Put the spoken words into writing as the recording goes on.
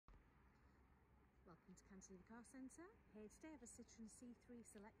Welcome to Cantilever Car Centre. Here today I have a Citroen C3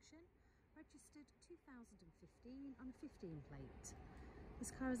 selection, registered 2015 on a 15 plate.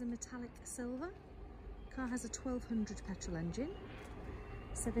 This car is a metallic silver. The car has a 1200 petrol engine,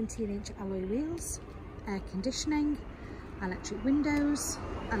 17-inch alloy wheels, air conditioning, electric windows,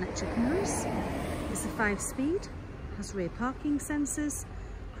 electric mirrors. It's a 5-speed, has rear parking sensors,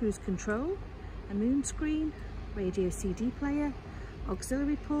 cruise control, a moon screen, radio CD player,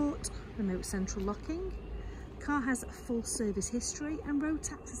 auxiliary port, remote central locking. The car has a full service history and road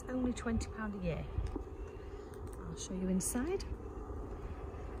tax is only £20 a year. I'll show you inside.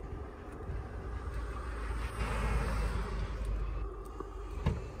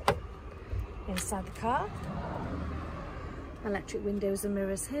 Inside the car, electric windows and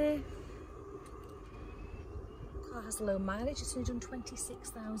mirrors here. The car has low mileage, it's only done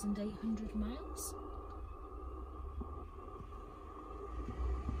 26,800 miles.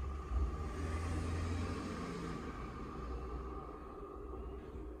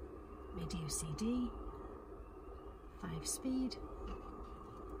 Radio CD, 5-speed.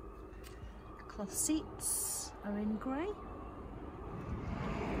 The cloth seats are in grey.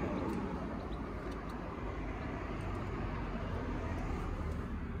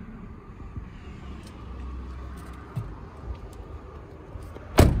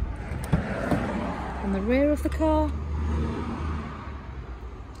 On the rear of the car,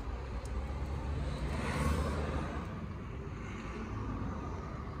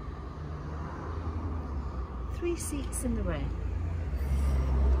 three seats in the rear.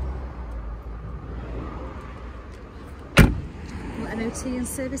 We'll MOT and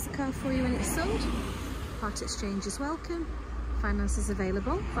service the car for you when it's sold. Part exchange is welcome. Finance is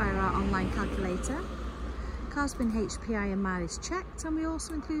available via our online calculator. Car's been HPI and mileage checked, and we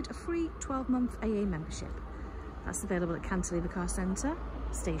also include a free 12-month AA membership. That's available at Cantilever Car Centre,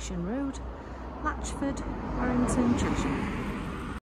 Station Road, Latchford, Warrington, Cheshire.